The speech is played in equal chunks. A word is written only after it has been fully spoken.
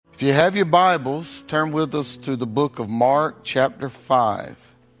If you have your Bibles, turn with us to the book of Mark, chapter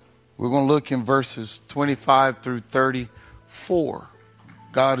 5. We're going to look in verses 25 through 34.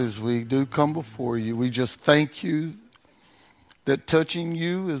 God, as we do come before you, we just thank you that touching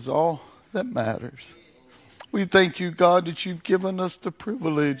you is all that matters. We thank you, God, that you've given us the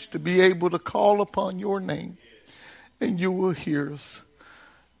privilege to be able to call upon your name, and you will hear us.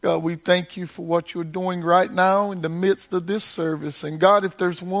 God, we thank you for what you're doing right now in the midst of this service. And God, if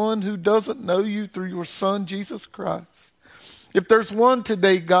there's one who doesn't know you through your Son, Jesus Christ, if there's one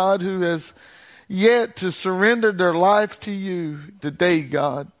today, God, who has yet to surrender their life to you today,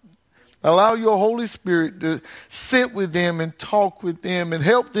 God, allow your Holy Spirit to sit with them and talk with them and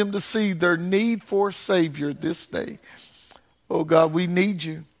help them to see their need for a Savior this day. Oh, God, we need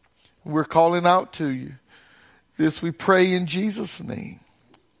you. We're calling out to you. This we pray in Jesus' name.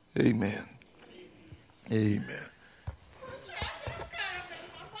 Amen. Amen.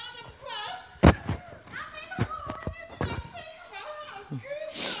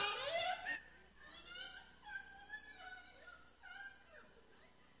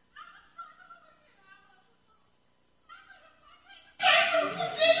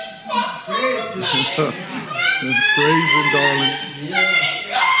 Praise him, darling.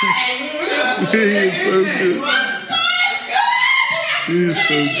 He is so good. He is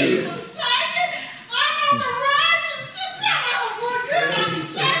so good.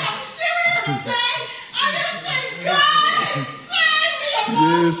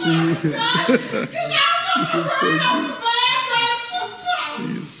 Yes, he is. He is so good. He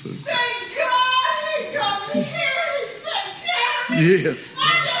is so good. Yes.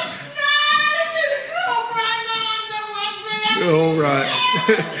 All right.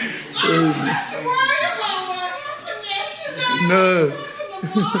 No.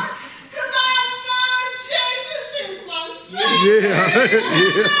 Because I know Jesus is my Savior. Yeah.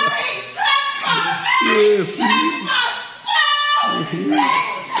 Yes.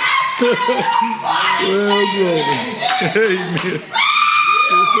 Well, glory. Amen.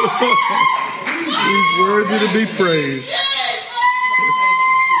 He's worthy to be praised.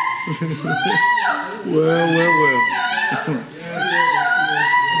 Well. Well.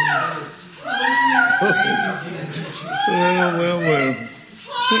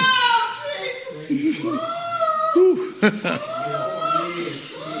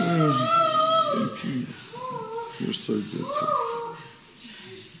 Thank you. You're so good to us.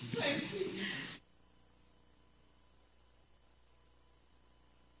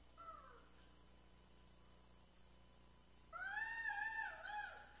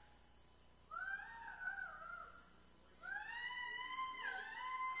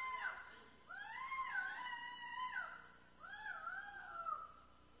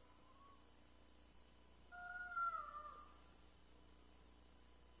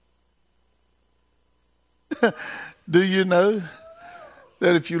 Do you know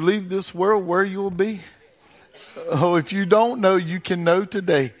that if you leave this world, where you'll be? Oh, if you don't know, you can know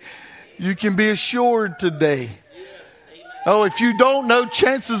today. You can be assured today. Oh, if you don't know,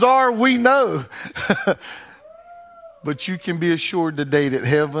 chances are we know. But you can be assured today that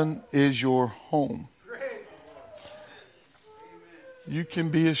heaven is your home. You can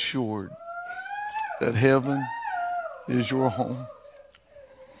be assured that heaven is your home.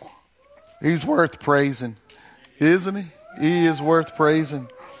 He's worth praising, isn't he? He is worth praising.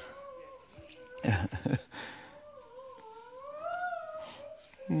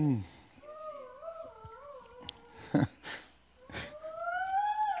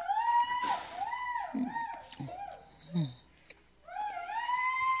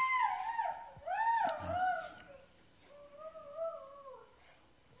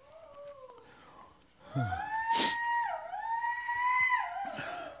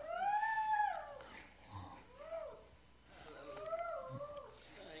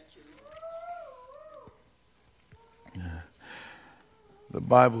 The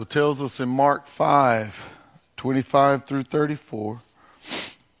Bible tells us in Mark 5, 25 through 34.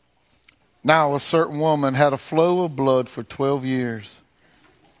 Now a certain woman had a flow of blood for 12 years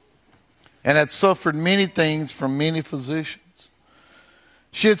and had suffered many things from many physicians.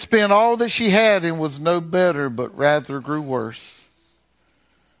 She had spent all that she had and was no better, but rather grew worse.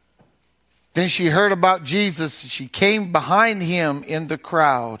 Then she heard about Jesus. She came behind him in the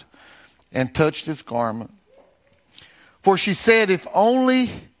crowd and touched his garment. For she said, if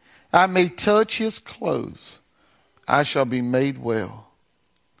only I may touch his clothes, I shall be made well.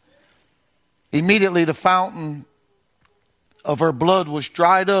 Immediately the fountain of her blood was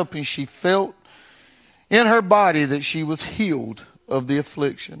dried up, and she felt in her body that she was healed of the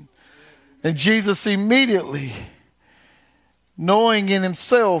affliction. And Jesus immediately knowing in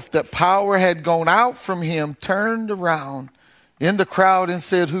himself that power had gone out from him, turned around in the crowd and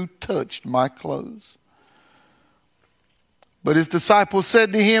said, "Who touched my clothes?" But his disciples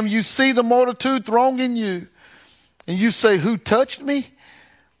said to him, "You see the multitude thronging you, and you say, 'Who touched me?'"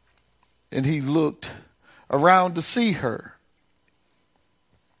 And he looked around to see her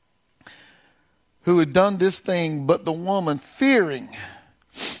who had done this thing. But the woman, fearing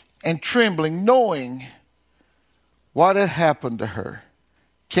and trembling, knowing what had happened to her,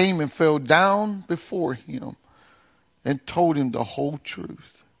 came and fell down before him and told him the whole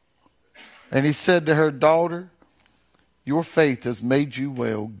truth. And he said to her, "Daughter, your faith has made you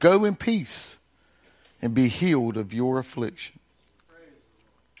well. Go in peace and be healed of your affliction."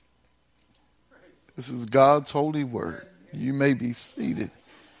 This is God's holy word. You may be seated.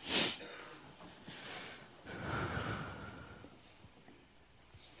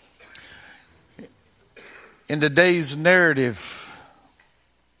 In today's narrative,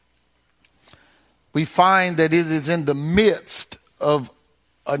 we find that it is in the midst of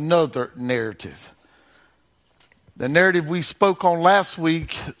another narrative. The narrative we spoke on last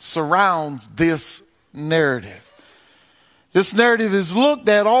week surrounds this narrative. This narrative is looked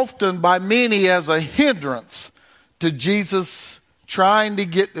at often by many as a hindrance to Jesus trying to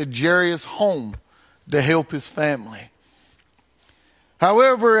get to Jairus home to help his family.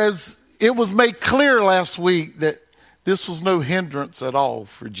 However, as it was made clear last week, that this was no hindrance at all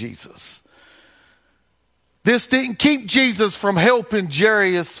for Jesus. This didn't keep Jesus from helping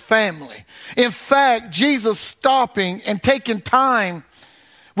Jairus' family. In fact, Jesus stopping and taking time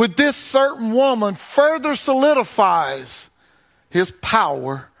with this certain woman further solidifies his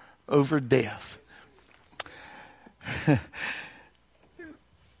power over death.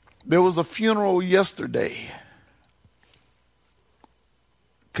 There was a funeral yesterday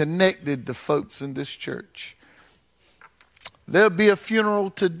connected to folks in this church. There'll be a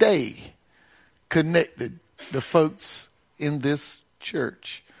funeral today connected to folks in this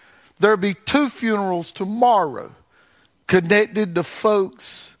church. There'll be 2 funerals tomorrow connected to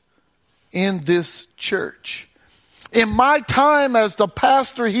folks in this church. In my time as the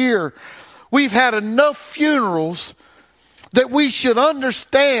pastor here, we've had enough funerals that we should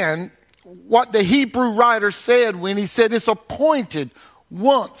understand what the Hebrew writer said when he said it's appointed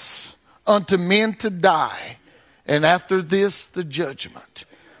once unto men to die, and after this the judgment.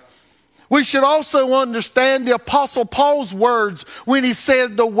 We should also understand the Apostle Paul's words when he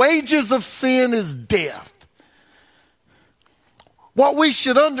said the wages of sin is death. What we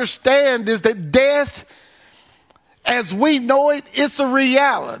should understand is that death, as we know it, it's a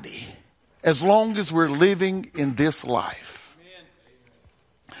reality as long as we're living in this life.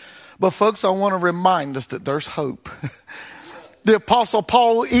 But folks, I want to remind us that there's hope. The Apostle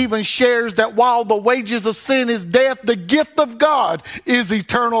Paul even shares that while the wages of sin is death, the gift of God is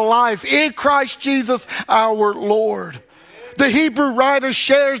eternal life in Christ Jesus our Lord. The Hebrew writer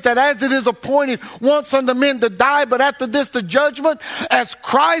shares that as it is appointed once unto men to die, but after this the judgment, as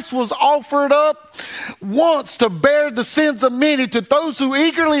Christ was offered up once to bear the sins of many, to those who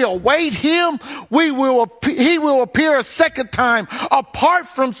eagerly await him, he will appear a second time apart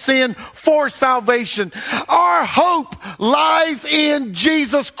from sin for salvation. Our hope lies in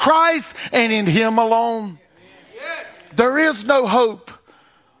Jesus Christ and in him alone. There is no hope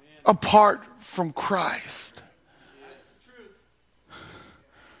apart from Christ.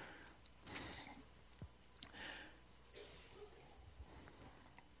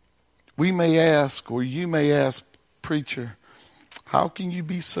 We may ask, or you may ask, preacher, how can you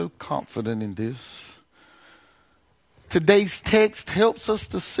be so confident in this? Today's text helps us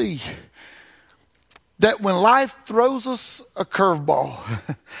to see that when life throws us a curveball,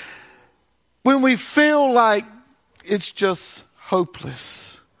 when we feel like it's just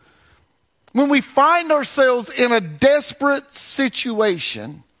hopeless, when we find ourselves in a desperate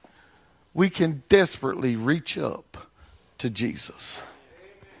situation, we can desperately reach up to Jesus.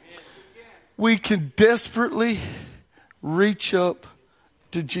 We can desperately reach up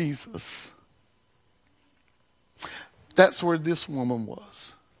to Jesus. That's where this woman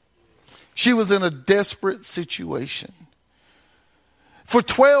was. She was in a desperate situation. For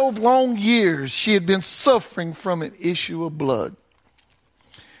 12 long years, she had been suffering from an issue of blood.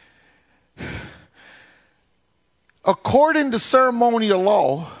 According to ceremonial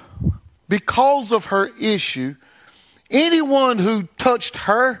law, because of her issue, anyone who touched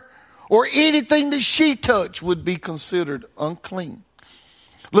her or anything that she touched would be considered unclean.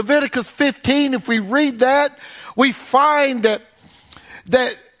 Leviticus 15, if we read that, we find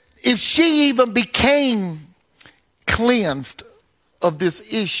that if she even became cleansed of this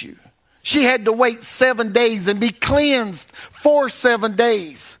issue, She had to wait 7 days and be cleansed for 7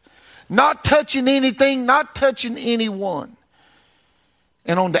 days. Not touching anything, not touching anyone.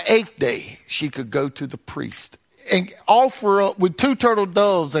 And on the 8th day, she could go to the priest and offer up with 2 turtle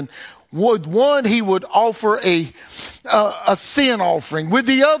doves. And with one, he would offer a sin offering. With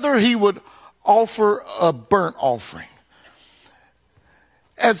the other, he would offer a burnt offering.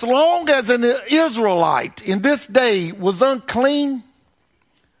 As long as an Israelite in this day was unclean,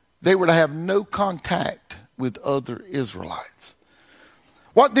 they were to have no contact with other Israelites.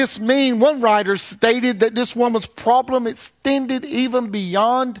 What this means, one writer stated that this woman's problem extended even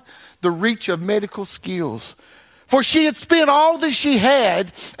beyond the reach of medical skills. For she had spent all that she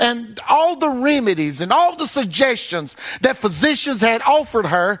had and all the remedies and all the suggestions that physicians had offered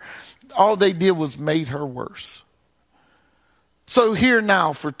her, all they did was made her worse. So here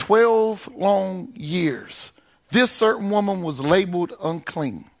now, for 12 long years, this certain woman was labeled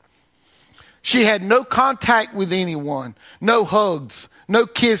unclean. She had no contact with anyone, no hugs, no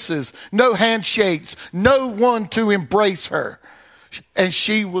kisses, no handshakes, no one to embrace her. And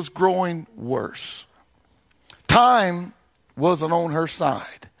she was growing worse. Time wasn't on her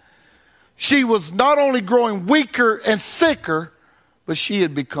side. She was not only growing weaker and sicker, but she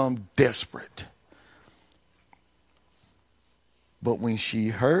had become desperate. But when she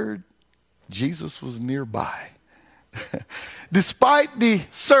heard Jesus was nearby, despite the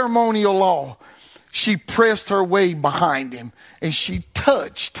ceremonial law, she pressed her way behind him and she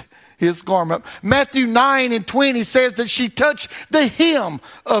touched his garment. Matthew 9:20 says that she touched the hem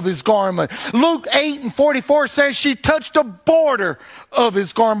of his garment. Luke 8:44 says she touched the border of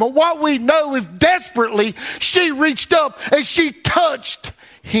his garment. What we know is desperately she reached up and she touched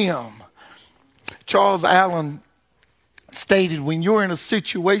him. Charles Allen stated, when you're in a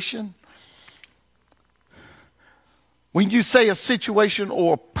situation, when you say a situation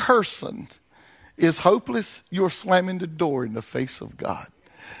or a person is hopeless, you're slamming the door in the face of God.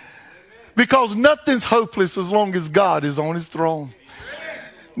 Because nothing's hopeless as long as God is on his throne.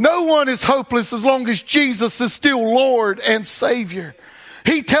 No one is hopeless as long as Jesus is still Lord and Savior.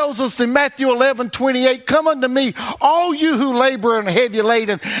 He tells us in Matthew 11:28, come unto me, all you who labor and are heavy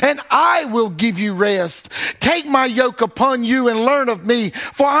laden, and I will give you rest. Take my yoke upon you and learn of me,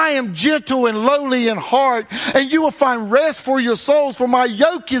 for I am gentle and lowly in heart, and you will find rest for your souls, for my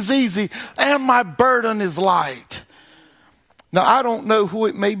yoke is easy and my burden is light. Now, I don't know who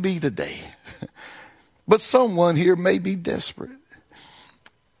it may be today, but someone here may be desperate.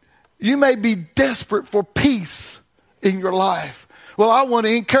 You may be desperate for peace in your life. Well, I want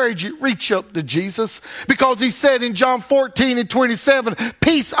to encourage you, reach up to Jesus, because he said in John 14:27,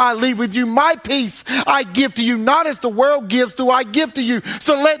 peace I leave with you, my peace I give to you, not as the world gives do I give to you.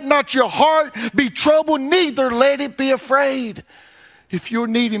 So let not your heart be troubled, neither let it be afraid. If you're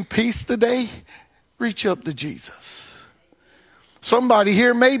needing peace today, reach up to Jesus. Somebody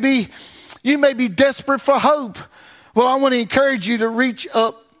here you may be desperate for hope. Well, I want to encourage you to reach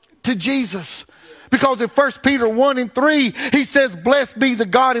up to Jesus. Because in 1 Peter 1:3, he says, blessed be the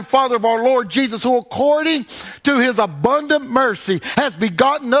God and Father of our Lord Jesus, who according to his abundant mercy has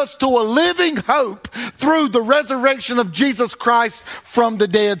begotten us to a living hope through the resurrection of Jesus Christ from the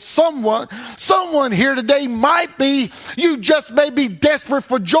dead. Someone here today you just may be desperate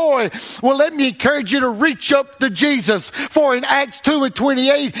for joy. Well, let me encourage you to reach up to Jesus. For in Acts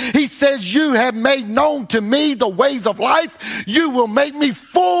 2:28, he says, you have made known to me the ways of life. You will make me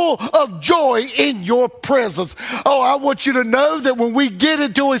full of joy in your presence. Oh, I want you to know that when we get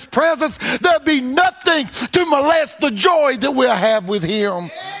into his presence, there'll be nothing to molest the joy that we'll have with him.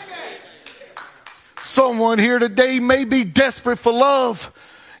 Amen. Someone here today may be desperate for love.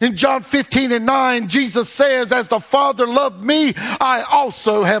 In John 15:9, Jesus says, as the Father loved me, I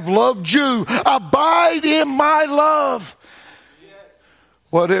also have loved you. Abide in my love.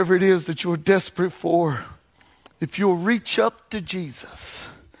 Whatever it is that you're desperate for, if you'll reach up to Jesus,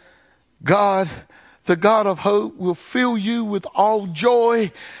 God, the God of hope, will fill you with all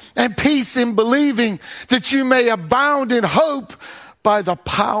joy and peace in believing that you may abound in hope by the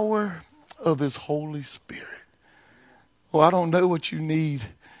power of his Holy Spirit. Well, I don't know what you need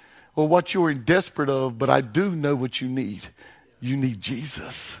or what you're in desperate of, but I do know what you need. You need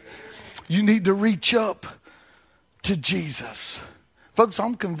Jesus. You need to reach up to Jesus. Folks,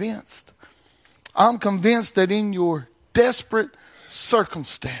 I'm convinced that in your desperate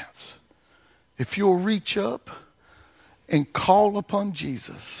circumstance, if you'll reach up and call upon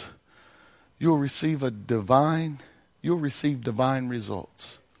Jesus, you'll receive divine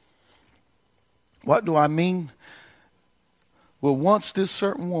results. What do I mean? Well, once this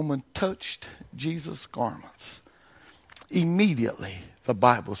certain woman touched Jesus' garments, immediately, the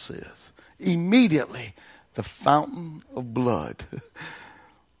Bible says, Immediately, the fountain of blood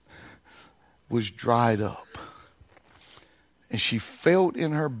was dried up. And she felt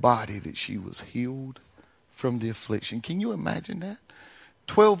in her body that she was healed from the affliction. Can you imagine that?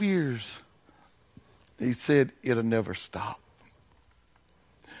 12 years. He said, it'll never stop.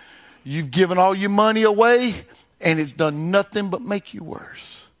 You've given all your money away, and it's done nothing but make you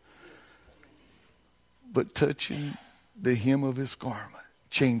worse. But touching the hem of his garment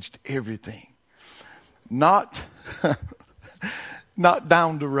changed everything. Not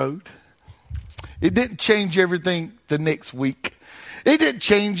down the road. It didn't change everything the next week. It didn't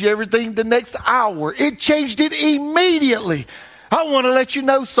change everything the next hour. It changed it immediately. I want to let you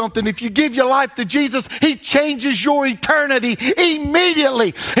know something. If you give your life to Jesus, he changes your eternity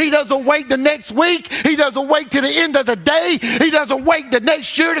immediately. He doesn't wait the next week. He doesn't wait to the end of the day. He doesn't wait the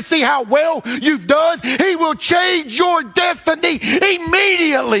next year to see how well you've done. He will change your destiny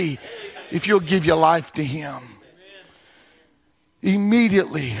immediately if you'll give your life to him.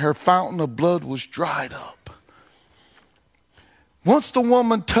 Immediately, her fountain of blood was dried up. Once the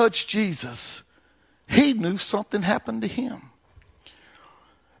woman touched Jesus, he knew something happened to him.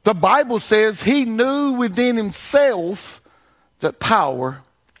 The Bible says he knew within himself that power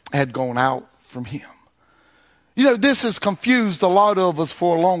had gone out from him. You know, this has confused a lot of us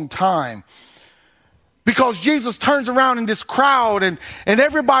for a long time. Because Jesus turns around in this crowd and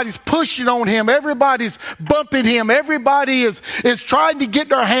everybody's pushing on him. Everybody's bumping him. Everybody is trying to get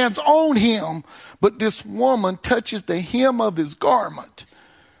their hands on him. But this woman touches the hem of his garment.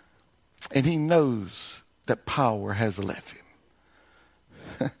 And he knows that power has left him.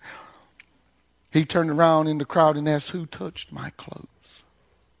 He turned around in the crowd and asked, who touched my clothes?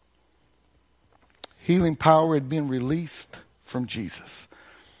 Healing power had been released from Jesus.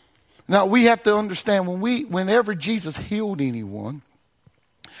 Now we have to understand whenever Jesus healed anyone,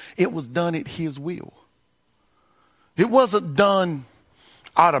 it was done at his will. It wasn't done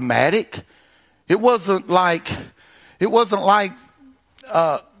automatic. It wasn't like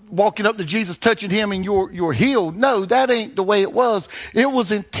walking up to Jesus, touching him, and you're healed. No, that ain't the way it was. It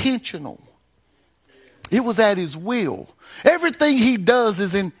was intentional. It was at his will. Everything he does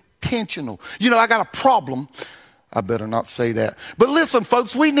is intentional. You know, I got a problem. I better not say that. But listen,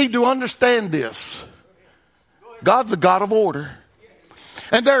 folks, we need to understand this. God's a God of order.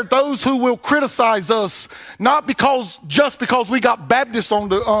 And there are those who will criticize us, not just because we got Baptists on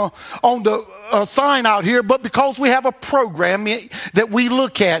the sign out here, but because we have a program that we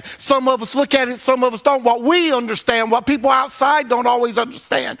look at. Some of us look at it, some of us don't. What we understand, what people outside don't always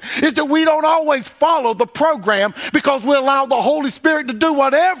understand, is that we don't always follow the program because we allow the Holy Spirit to do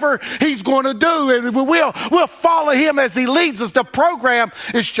whatever he's going to do, and we'll follow him as he leads us. The program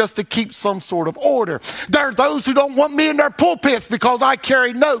is just to keep some sort of order. There are those who don't want me in their pulpits because I carry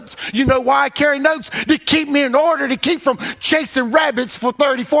notes. You know why I carry notes? To keep me in order, to keep from chasing rabbits for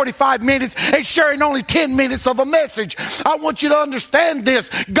 30, 45 minutes and sharing only 10 minutes of a message. I want you to understand this.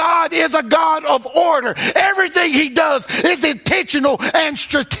 God is a God of order. Everything he does is intentional and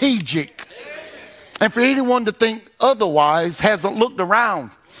strategic. And for anyone to think otherwise hasn't looked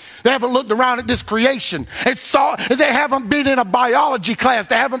around. They haven't looked around at this creation and saw. They haven't been in a biology class.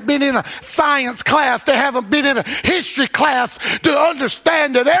 They haven't been in a science class. They haven't been in a history class to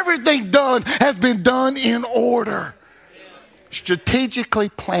understand that everything done has been done in order. Strategically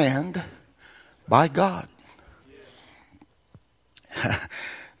planned by God.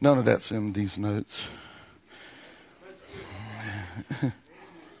 None of that's in these notes.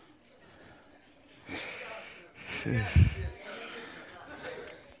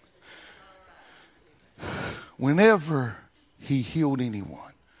 Whenever he healed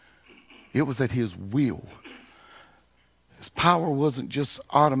anyone, it was at his will. His power wasn't just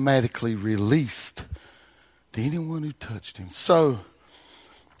automatically released to anyone who touched him. So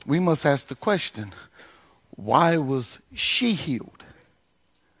we must ask the question, why was she healed?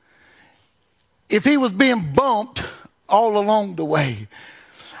 If he was being bumped all along the way,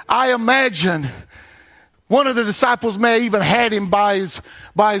 I imagine one of the disciples may have even had him by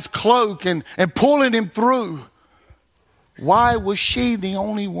his cloak and pulling him through. Why was she the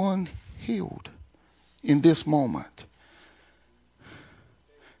only one healed in this moment?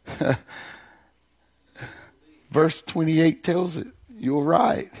 Verse 28 tells it. You're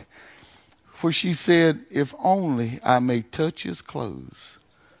right. For she said, if only I may touch his clothes,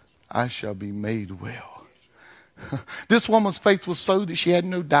 I shall be made well. This woman's faith was so that she had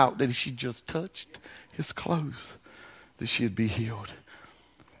no doubt that if she just touched his clothes, that she'd be healed.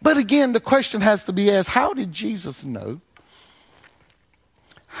 But again, the question has to be asked, how did Jesus know?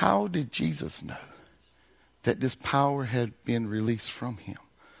 How did Jesus know that this power had been released from him?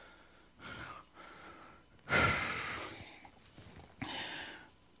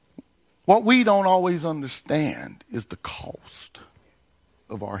 What we don't always understand is the cost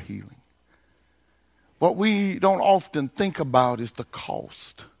of our healing. What we don't often think about is the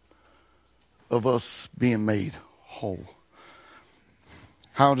cost of us being made whole.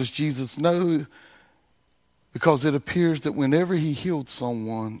 How does Jesus know? Because it appears that whenever he healed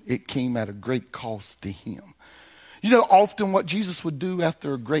someone, it came at a great cost to him. You know, often what Jesus would do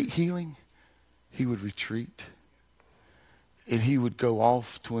after a great healing, he would retreat. And he would go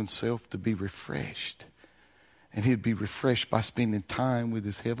off to himself to be refreshed. And he'd be refreshed by spending time with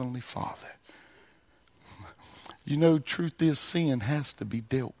his heavenly Father. You know, truth is sin has to be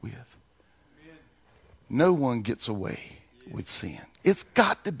dealt with. No one gets away with sin. It's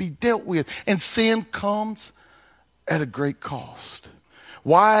got to be dealt with. And sin comes at a great cost.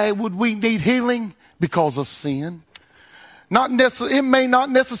 Why would we need healing? Because of sin. It may not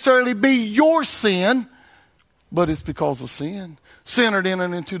necessarily be your sin, but it's because of sin. Sin had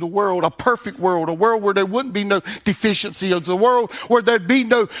entered into the world, a perfect world, a world where there wouldn't be no deficiencies, a world where there'd be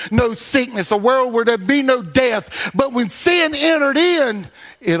no sickness, a world where there'd be no death. But when sin entered in,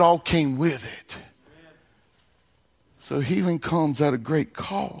 it all came with it. So healing comes at a great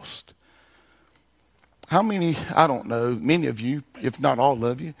cost. How many, I don't know, many of you, if not all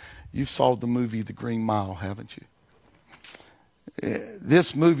of you, you've saw the movie The Green Mile, haven't you?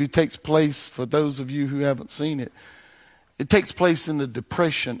 This movie takes place, for those of you who haven't seen it, it takes place in the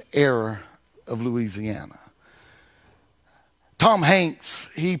Depression era of Louisiana. Tom Hanks,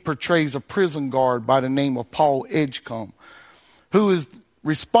 he portrays a prison guard by the name of Paul Edgecombe, who is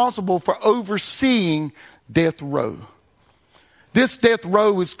responsible for overseeing death row. This death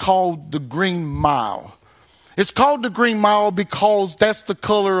row is called the Green Mile. It's called the Green Mile because that's the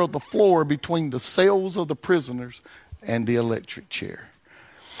color of the floor between the cells of the prisoners and the electric chair.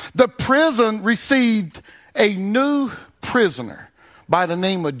 The prison received a new prisoner by the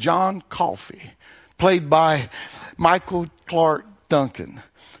name of John Coffey, played by Michael Clark Duncan.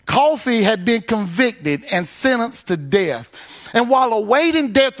 Coffey had been convicted and sentenced to death. And while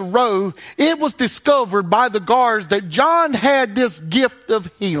awaiting death row, it was discovered by the guards that John had this gift of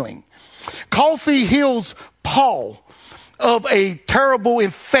healing. Coffey heals Paul of a terrible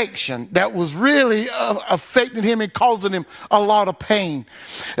infection that was really affecting him and causing him a lot of pain.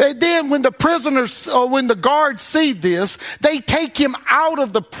 And then when the guards see this, they take him out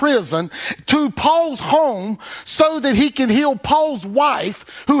of the prison to Paul's home so that he can heal Paul's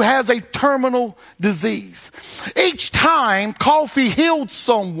wife who has a terminal disease. Each time Coffey healed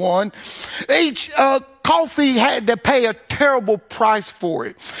someone, Coffey had to pay a terrible price for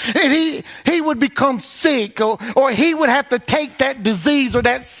it. And he would become sick or he would have to take that disease or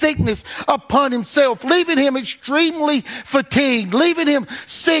that sickness upon himself, leaving him extremely fatigued, leaving him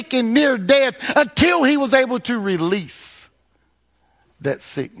sick and near death until he was able to release that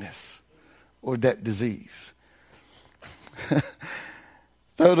sickness or that disease.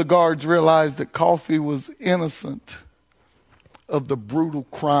 So the guards realized that Coffey was innocent of the brutal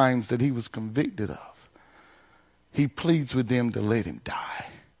crimes that he was convicted of. He pleads with them to let him die.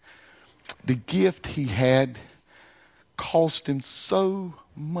 The gift he had cost him so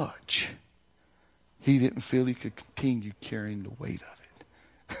much, he didn't feel he could continue carrying the weight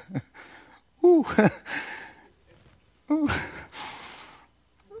of it. Ooh. Ooh.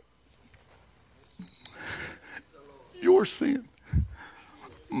 Your sin,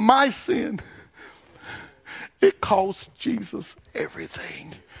 my sin, it cost Jesus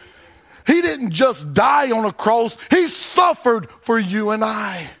everything. He didn't just die on a cross. He suffered for you and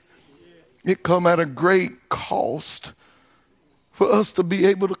I. It come at a great cost for us to be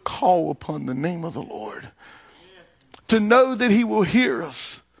able to call upon the name of the Lord. To know that he will hear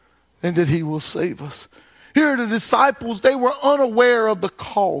us and that he will save us. Here the disciples, they were unaware of the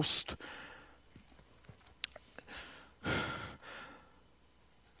cost.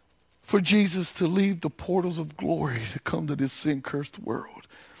 For Jesus to leave the portals of glory to come to this sin-cursed world.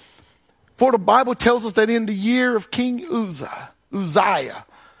 For the Bible tells us that in the year of King Uzziah,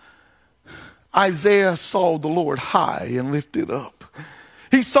 Isaiah saw the Lord high and lifted up.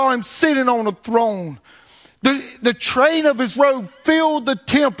 He saw him sitting on a throne. The train of his robe filled the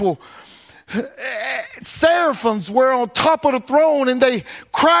temple. Seraphims were on top of the throne and they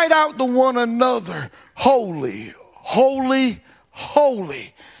cried out to one another, "Holy, holy,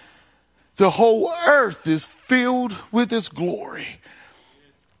 holy." The whole earth is filled with his glory.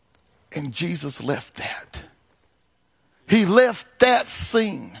 And Jesus left that. He left that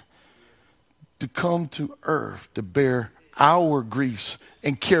scene to come to earth to bear our griefs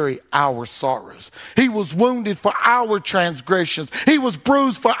and carry our sorrows. He was wounded for our transgressions. He was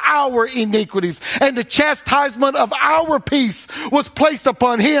bruised for our iniquities. And the chastisement of our peace was placed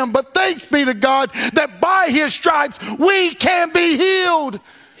upon him. But thanks be to God that by his stripes we can be healed.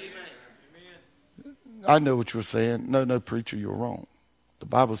 Amen. I know what you're saying. No, preacher, you're wrong. The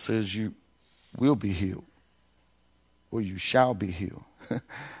Bible says you will be healed, or you shall be healed.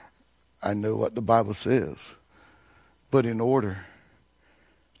 I know what the Bible says. But in order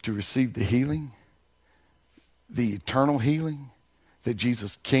to receive the healing, the eternal healing that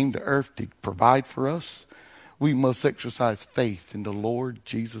Jesus came to earth to provide for us, we must exercise faith in the Lord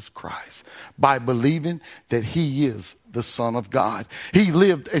Jesus Christ by believing that he is the Son of God. He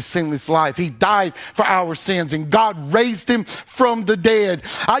lived a sinless life. He died for our sins, and God raised him from the dead.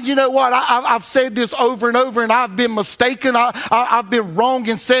 You know what? I've said this over and over, and I've been mistaken. I've been wrong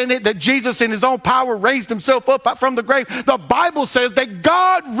in saying it, that Jesus in his own power raised himself up from the grave. The Bible says that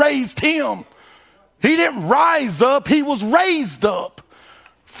God raised him. He didn't rise up. He was raised up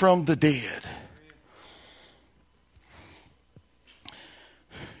from the dead.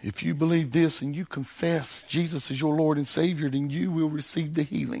 If you believe this and you confess Jesus is your Lord and Savior, then you will receive the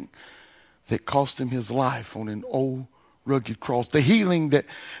healing that cost him his life on an old rugged cross. The healing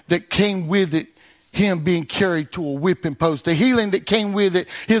that came with it, him being carried to a whipping post. The healing that came with it,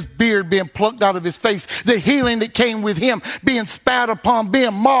 his beard being plucked out of his face. The healing that came with him being spat upon,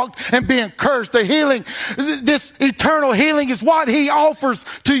 being mocked, and being cursed. The healing, this eternal healing is what he offers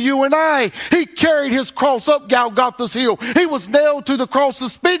to you and I. He carried his cross up Golgotha's hill. He was nailed to the cross,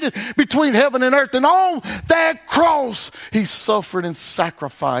 suspended between heaven and earth. And on that cross, he suffered and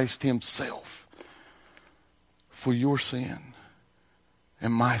sacrificed himself for your sin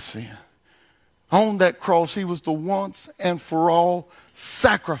and my sin. On that cross, he was the once and for all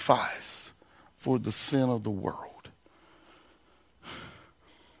sacrifice for the sin of the world.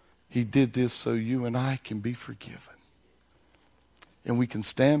 He did this so you and I can be forgiven. And we can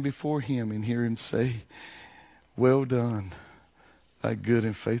stand before him and hear him say, "Well done, thy good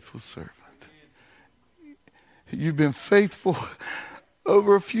and faithful servant." You've been faithful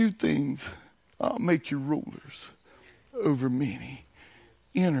over a few things. I'll make you rulers over many.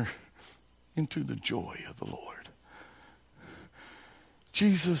 Enter into the joy of the Lord.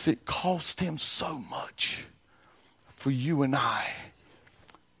 Jesus, it cost him so much for you and I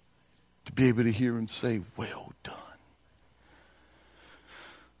to be able to hear him say, "Well done."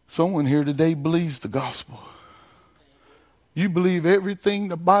 Someone here today believes the gospel. You believe everything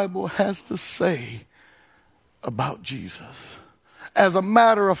the Bible has to say about Jesus. As a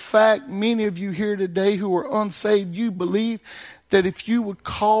matter of fact, many of you here today who are unsaved, you believe that if you would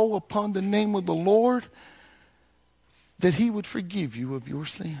call upon the name of the Lord, that he would forgive you of your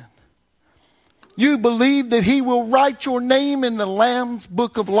sin. You believe that he will write your name in the Lamb's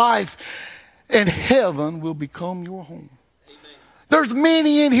book of life, and heaven will become your home. Amen. There's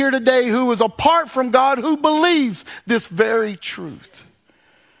many in here today who is apart from God who believes this very truth.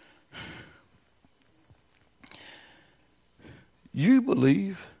 You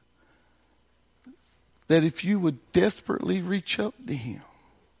believe that if you would desperately reach up to him,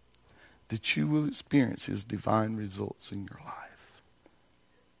 that you will experience his divine results in your life.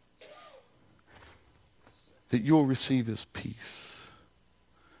 That you'll receive his peace.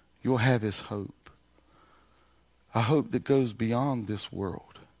 You'll have his hope. A hope that goes beyond this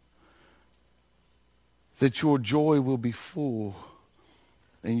world. That your joy will be full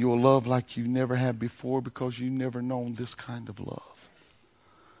and you'll love like you never have before because you've never known this kind of love.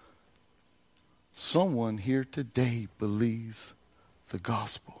 Someone here today believes the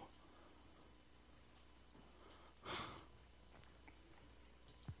gospel.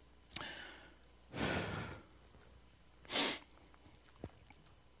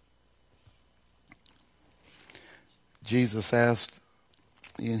 Jesus asked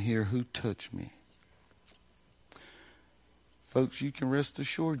in here, "Who touched me?" Folks, you can rest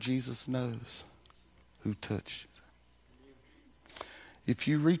assured Jesus knows who touched you. If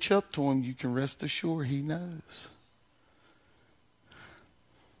you reach up to him, you can rest assured he knows.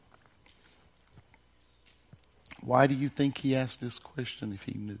 Why do you think he asked this question if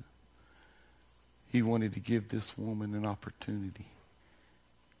he knew? He wanted to give this woman an opportunity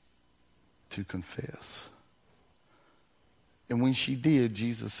to confess. And when she did,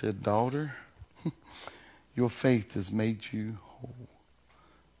 Jesus said, "Daughter, your faith has made you whole.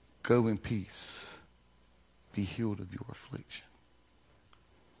 Go in peace. Be healed of your affliction."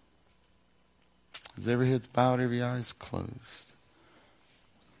 As every head's bowed, every eye is closed.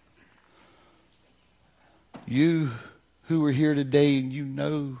 You who are here today and you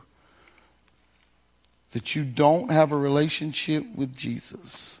know that you don't have a relationship with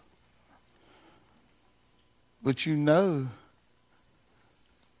Jesus, but you know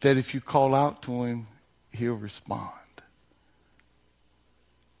that if you call out to him, he'll respond.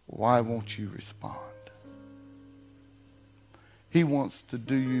 Why won't you respond? He wants to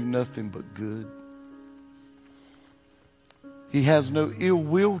do you nothing but good. He has no ill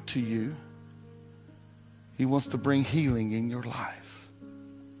will to you. He wants to bring healing in your life.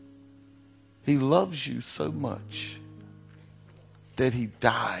 He loves you so much that he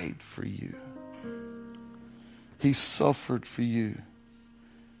died for you. He suffered for you.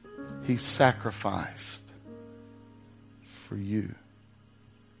 He sacrificed for you.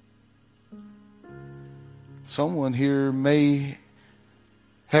 Someone here may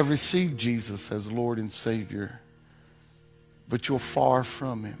have received Jesus as Lord and Savior, but you're far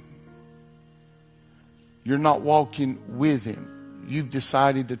from him. You're not walking with him. You've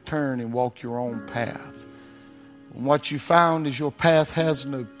decided to turn and walk your own path. And what you found is your path has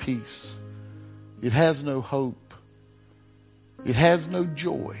no peace. It has no hope. It has no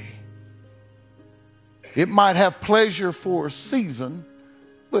joy. It might have pleasure for a season,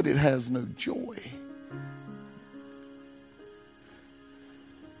 but it has no joy.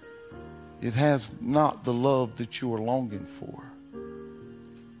 It has not the love that you are longing for.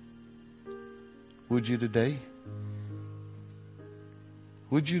 Would you today?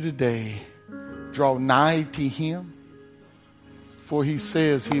 Would you today draw nigh to him? For he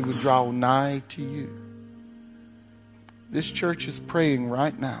says he would draw nigh to you. This church is praying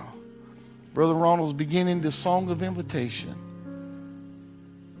right now. Brother Ronald's beginning this song of invitation.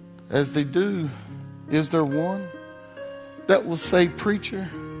 As they do, is there one that will say, preacher,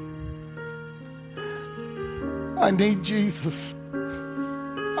 I need Jesus.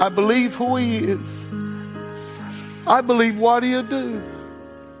 I believe who he is. I believe what he'll do.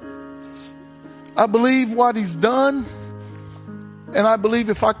 I believe what he's done. And I believe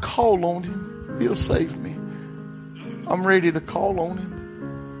if I call on him, he'll save me. I'm ready to call on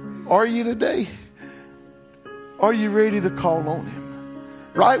him. Are you today? Are you ready to call on him?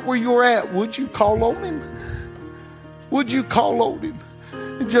 Right where you're at, would you call on him? Would you call on him?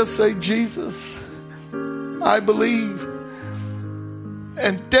 And just say, Jesus, I believe,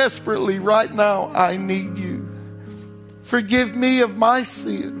 and desperately right now I need you. Forgive me of my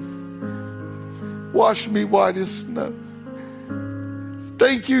sin. Wash me white as snow.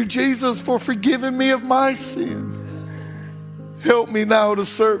 Thank you, Jesus, for forgiving me of my sin. Help me now to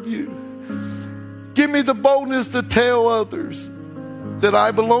serve you. Give me the boldness to tell others that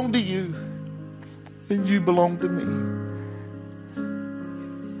I belong to you and you belong to me.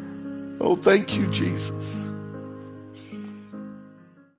 Oh, thank you, Jesus.